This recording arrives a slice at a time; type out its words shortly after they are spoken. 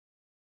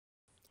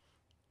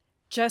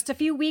Just a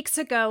few weeks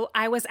ago,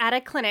 I was at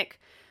a clinic.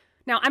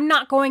 Now, I'm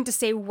not going to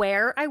say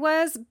where I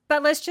was,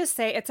 but let's just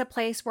say it's a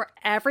place where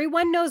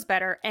everyone knows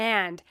better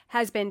and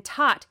has been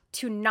taught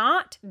to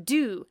not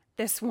do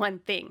this one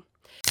thing.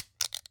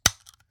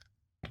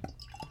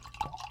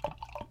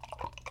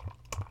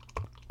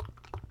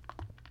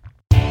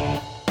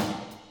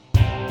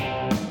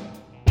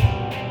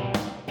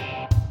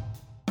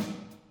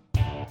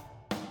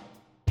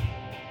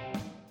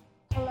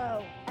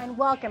 Hello, and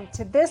welcome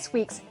to this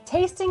week's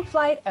tasting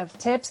flight of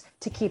tips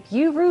to keep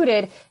you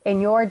rooted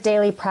in your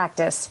daily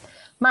practice.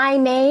 My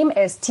name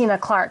is Tina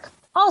Clark,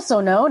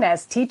 also known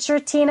as Teacher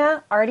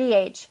Tina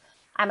RDH.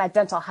 I'm a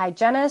dental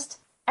hygienist,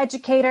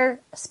 educator,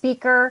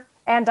 speaker,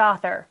 and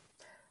author.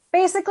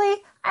 Basically,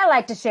 I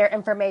like to share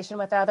information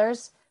with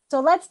others. So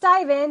let's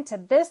dive into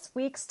this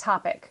week's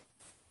topic.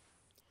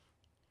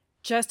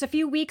 Just a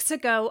few weeks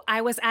ago,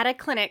 I was at a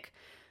clinic.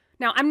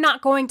 Now, I'm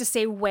not going to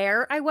say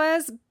where I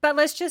was, but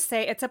let's just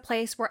say it's a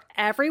place where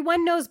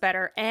everyone knows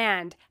better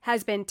and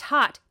has been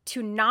taught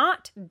to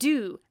not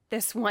do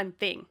this one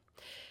thing.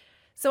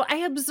 So I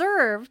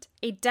observed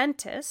a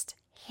dentist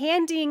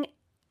handing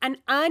an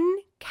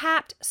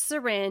uncapped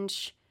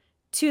syringe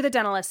to the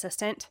dental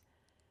assistant.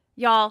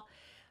 Y'all,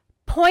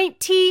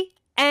 pointy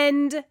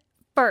end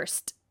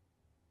first.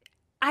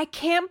 I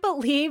can't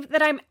believe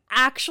that I'm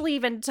actually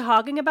even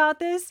talking about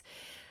this.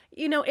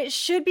 You know, it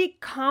should be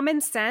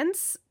common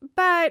sense,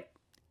 but,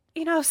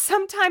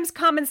 sometimes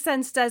common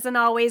sense doesn't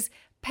always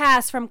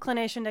pass from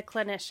clinician to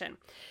clinician.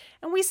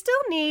 And we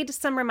still need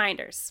some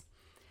reminders.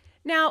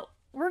 Now,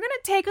 we're going to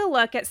take a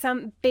look at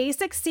some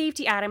basic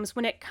safety items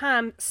when it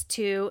comes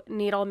to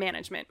needle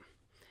management.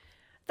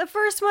 The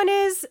first one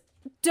is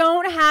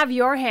don't have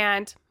your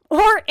hand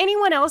or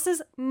anyone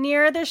else's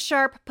near the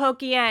sharp,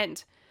 pokey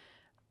end.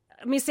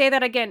 Let me say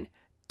that again.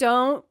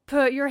 Don't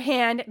put your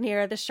hand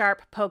near the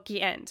sharp,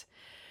 pokey end.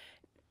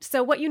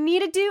 So what you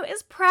need to do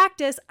is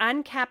practice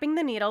uncapping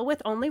the needle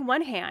with only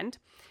one hand.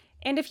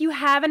 And if you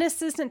have an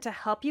assistant to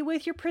help you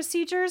with your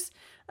procedures,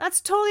 that's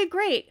totally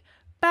great.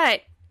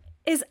 But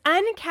is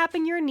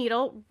uncapping your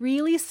needle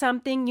really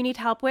something you need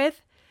help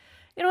with?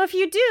 If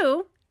you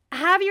do,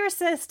 have your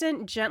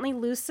assistant gently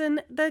loosen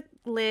the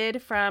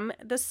lid from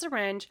the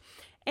syringe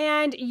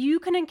and you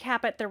can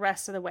uncap it the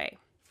rest of the way.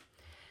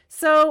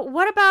 So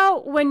what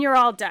about when you're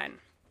all done?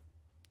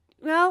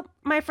 Well,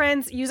 my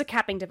friends, use a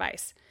capping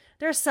device.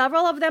 There are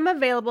several of them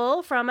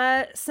available, from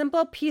a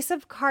simple piece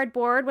of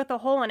cardboard with a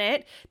hole in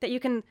it that you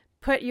can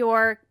put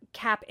your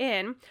cap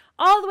in,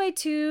 all the way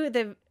to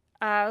the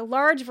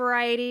large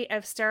variety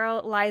of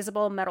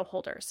sterilizable metal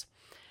holders.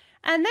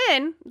 And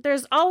then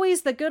there's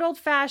always the good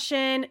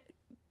old-fashioned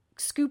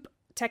scoop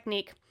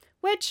technique,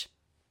 which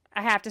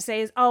I have to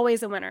say is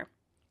always a winner.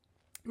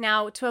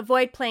 Now, to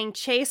avoid playing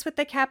chase with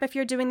the cap if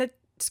you're doing the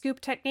scoop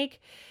technique,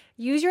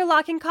 use your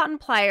locking cotton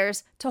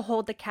pliers to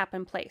hold the cap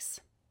in place.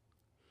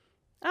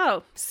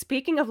 Oh,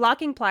 speaking of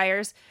locking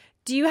pliers,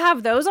 do you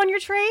have those on your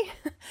tray?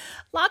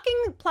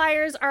 Locking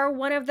pliers are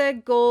one of the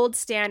gold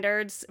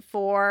standards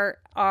for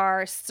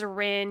our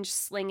syringe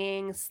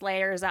slinging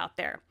slayers out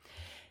there.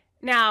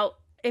 Now,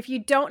 if you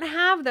don't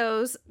have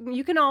those,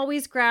 you can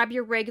always grab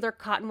your regular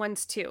cotton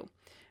ones too.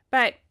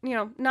 But,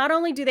 not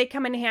only do they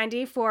come in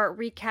handy for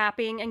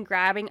recapping and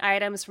grabbing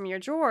items from your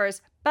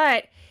drawers,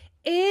 but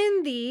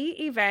in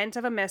the event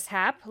of a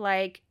mishap,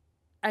 like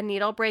a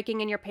needle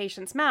breaking in your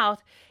patient's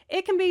mouth,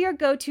 it can be your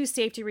go-to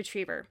safety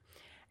retriever.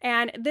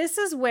 And this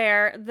is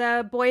where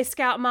the Boy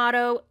Scout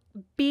motto,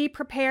 be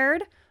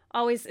prepared,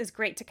 always is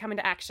great to come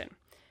into action.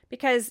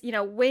 Because,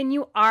 when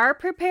you are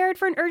prepared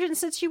for an urgent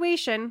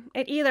situation,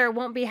 it either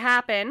won't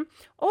happen,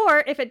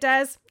 or if it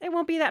does, it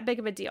won't be that big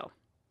of a deal.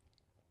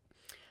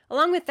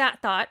 Along with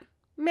that thought,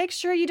 make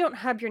sure you don't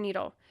hub your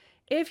needle.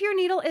 If your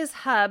needle is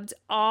hubbed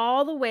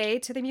all the way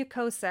to the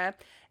mucosa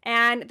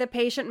and the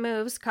patient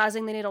moves,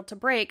 causing the needle to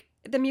break,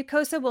 the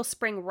mucosa will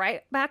spring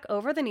right back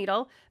over the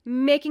needle,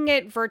 making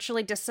it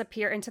virtually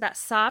disappear into that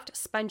soft,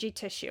 spongy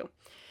tissue.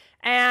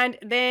 And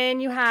then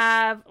you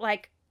have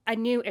a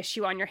new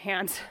issue on your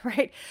hands,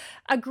 right?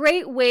 A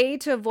great way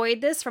to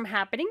avoid this from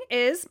happening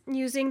is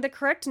using the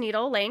correct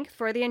needle length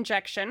for the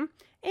injection,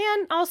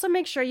 and also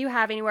make sure you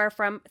have anywhere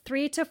from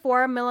 3 to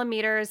 4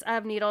 millimeters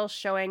of needle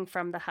showing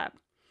from the hub.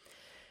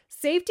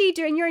 Safety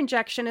during your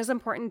injection is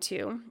important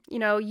too.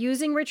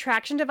 Using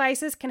retraction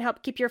devices can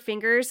help keep your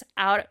fingers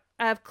out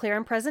of clear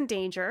and present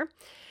danger.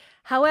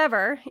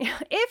 However,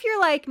 if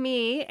you're like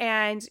me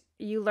and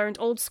you learned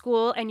old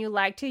school and you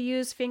like to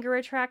use finger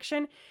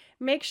retraction,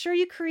 make sure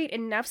you create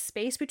enough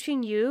space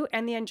between you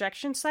and the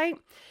injection site.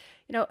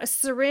 A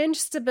syringe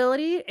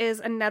stability is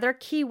another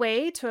key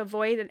way to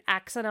avoid an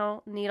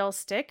accidental needle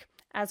stick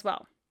as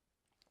well.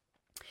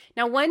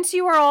 Now, once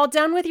you are all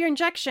done with your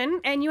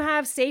injection and you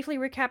have safely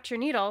recapped your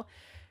needle,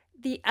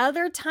 the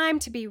other time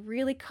to be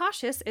really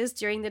cautious is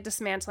during the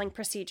dismantling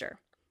procedure.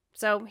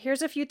 So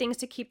here's a few things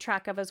to keep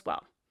track of as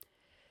well.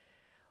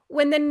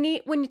 When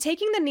you're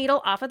taking the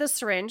needle off of the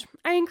syringe,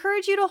 I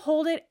encourage you to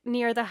hold it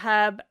near the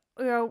hub,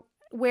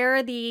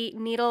 where the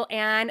needle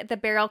and the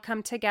barrel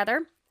come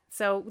together.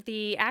 So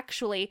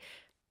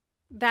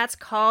That's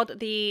called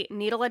the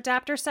needle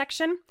adapter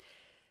section.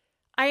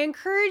 I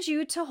encourage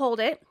you to hold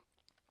it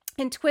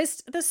and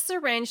twist the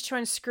syringe to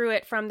unscrew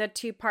it from the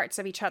two parts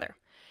of each other.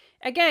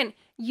 Again,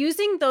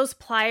 using those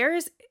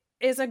pliers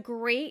is a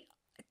great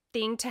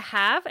thing to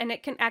have, and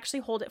it can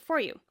actually hold it for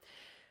you.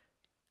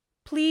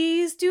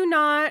 Please do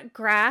not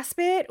grasp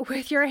it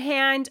with your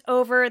hand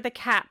over the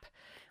cap.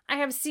 I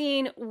have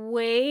seen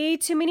way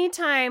too many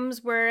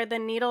times where the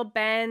needle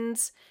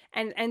bends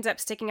and ends up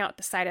sticking out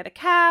the side of the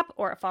cap,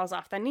 or it falls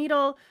off the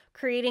needle,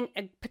 creating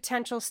a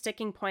potential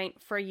sticking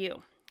point for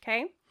you,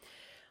 okay?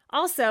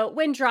 Also,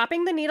 when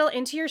dropping the needle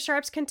into your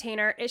sharps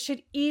container, it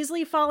should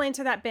easily fall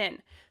into that bin.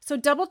 So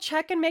double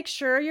check and make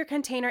sure your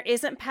container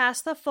isn't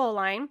past the full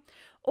line,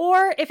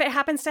 or if it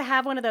happens to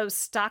have one of those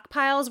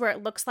stockpiles where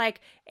it looks like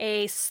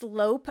a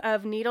slope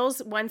of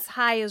needles, one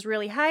side is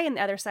really high and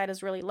the other side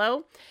is really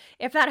low.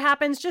 If that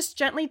happens, just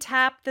gently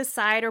tap the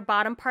side or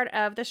bottom part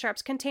of the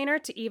sharps container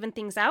to even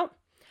things out.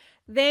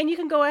 Then you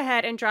can go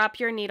ahead and drop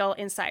your needle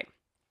inside.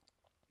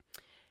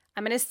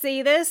 I'm going to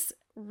say this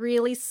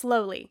really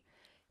slowly.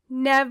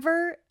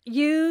 Never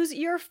use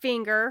your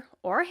finger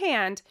or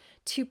hand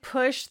to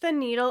push the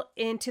needle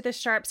into the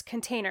sharps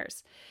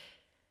containers.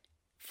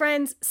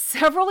 Friends,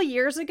 several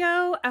years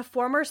ago, a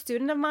former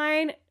student of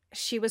mine,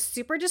 she was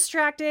super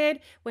distracted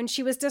when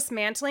she was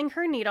dismantling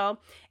her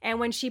needle, and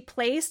when she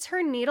placed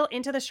her needle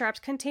into the sharps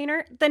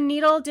container, the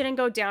needle didn't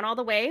go down all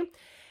the way,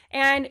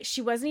 and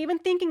she wasn't even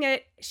thinking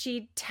it.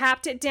 She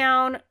tapped it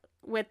down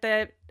with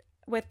the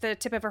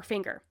tip of her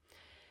finger.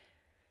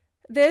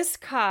 This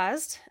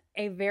caused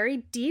a very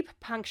deep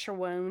puncture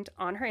wound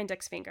on her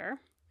index finger,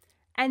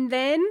 and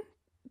then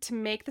to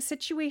make the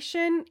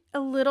situation a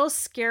little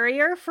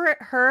scarier for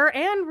her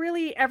and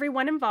really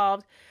everyone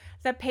involved,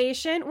 the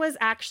patient was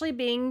actually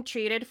being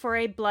treated for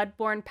a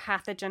blood-borne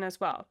pathogen as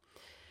well.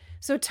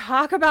 So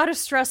talk about a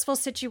stressful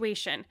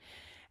situation.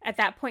 At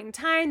that point in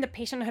time, the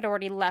patient had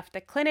already left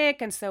the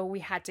clinic, and so we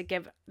had to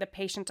give the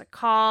patient a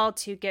call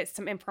to get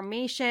some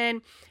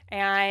information,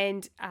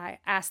 and I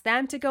asked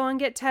them to go and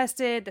get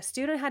tested. The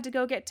student had to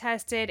go get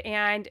tested,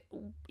 and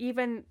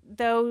even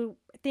though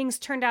things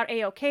turned out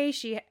a-okay,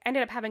 she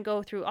ended up having to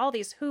go through all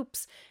these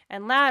hoops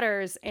and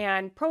ladders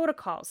and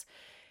protocols.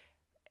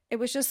 It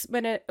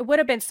would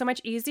have been so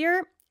much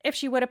easier if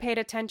she would have paid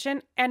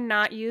attention and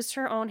not used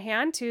her own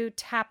hand to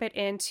tap it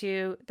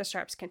into the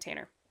sharps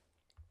container.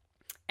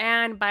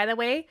 And by the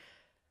way,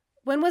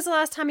 when was the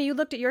last time you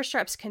looked at your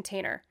sharps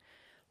container?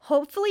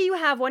 Hopefully you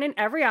have one in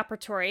every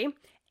operatory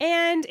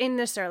and in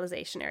the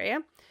sterilization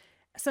area.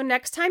 So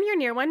next time you're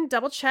near one,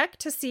 double check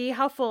to see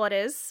how full it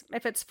is.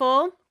 If it's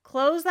full,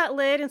 close that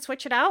lid and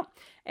switch it out.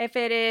 If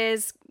it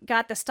is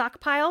got the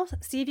stockpile,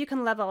 see if you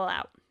can level it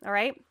out. All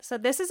right. So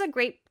this is a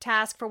great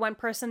task for one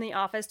person in the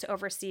office to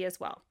oversee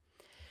as well.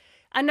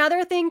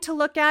 Another thing to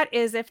look at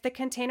is if the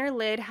container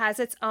lid has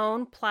its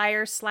own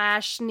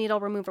plier/needle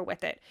remover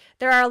with it.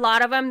 There are a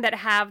lot of them that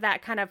have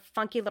that kind of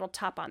funky little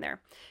top on there.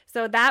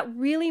 So that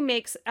really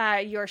makes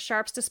your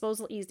sharps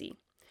disposal easy.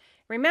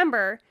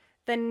 Remember,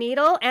 the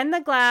needle and the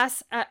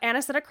glass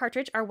anesthetic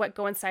cartridge are what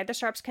go inside the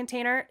sharps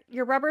container.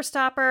 Your rubber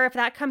stopper, if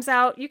that comes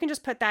out, you can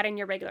just put that in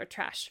your regular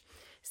trash.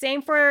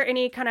 Same for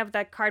any kind of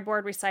the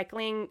cardboard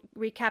recycling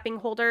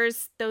recapping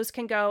holders. Those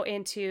can go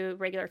into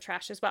regular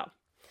trash as well.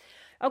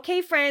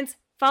 Okay, friends,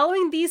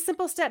 following these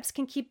simple steps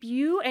can keep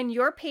you and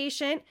your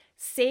patient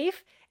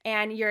safe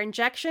and your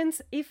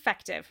injections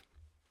effective.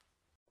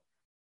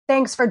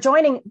 Thanks for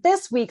joining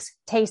this week's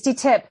Tasty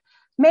Tip.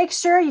 Make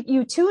sure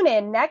you tune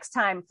in next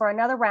time for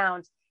another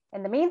round.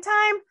 In the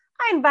meantime,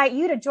 I invite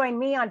you to join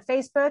me on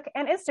Facebook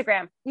and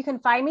Instagram. You can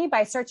find me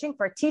by searching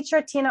for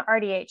Teacher Tina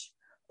RDH.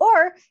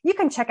 Or you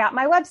can check out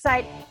my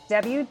website,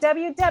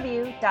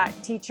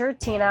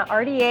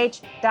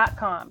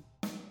 www.teachertinardh.com.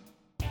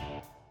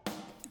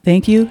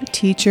 Thank you,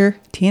 Teacher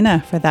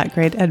Tina, for that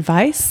great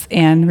advice.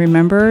 And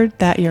remember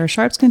that your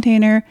sharps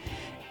container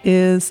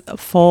is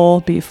full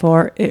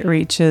before it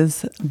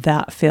reaches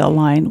that fill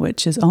line,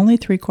 which is only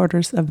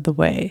 3/4 of the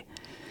way.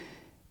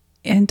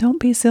 And don't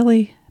be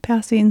silly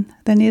passing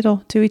the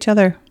needle to each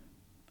other.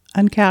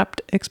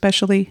 Uncapped,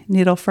 especially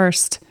needle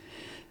first.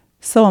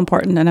 So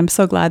important. And I'm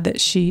so glad that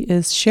she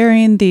is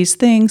sharing these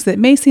things that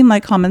may seem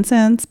like common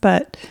sense,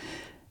 but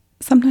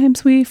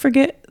sometimes we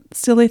forget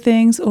silly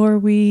things, or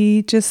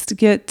we just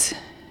get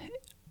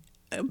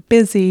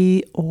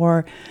busy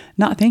or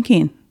not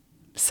thinking.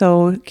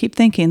 So keep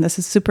thinking. This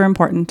is super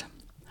important.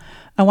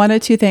 I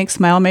wanted to thank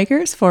Smile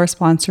Makers for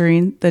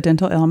sponsoring the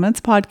Dental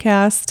Elements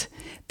podcast.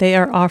 They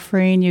are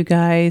offering you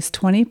guys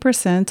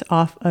 20%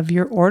 off of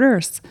your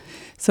orders.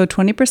 So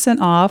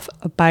 20% off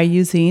by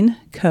using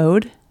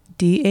code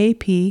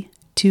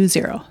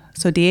DAP20.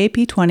 So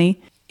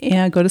DAP20,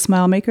 and go to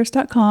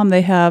smilemakers.com.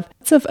 They have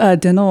lots of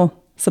dental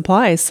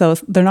supplies. So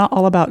they're not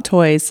all about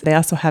toys. They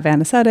also have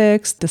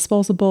anesthetics,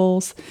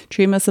 disposables,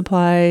 treatment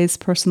supplies,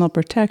 personal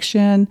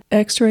protection,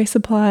 x-ray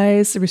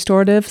supplies,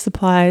 restorative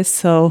supplies.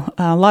 So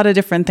a lot of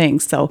different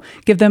things. So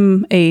give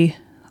them a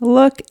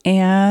look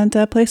and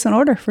place an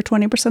order for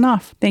 20%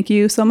 off. Thank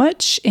you so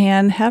much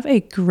and have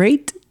a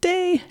great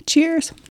day. Cheers.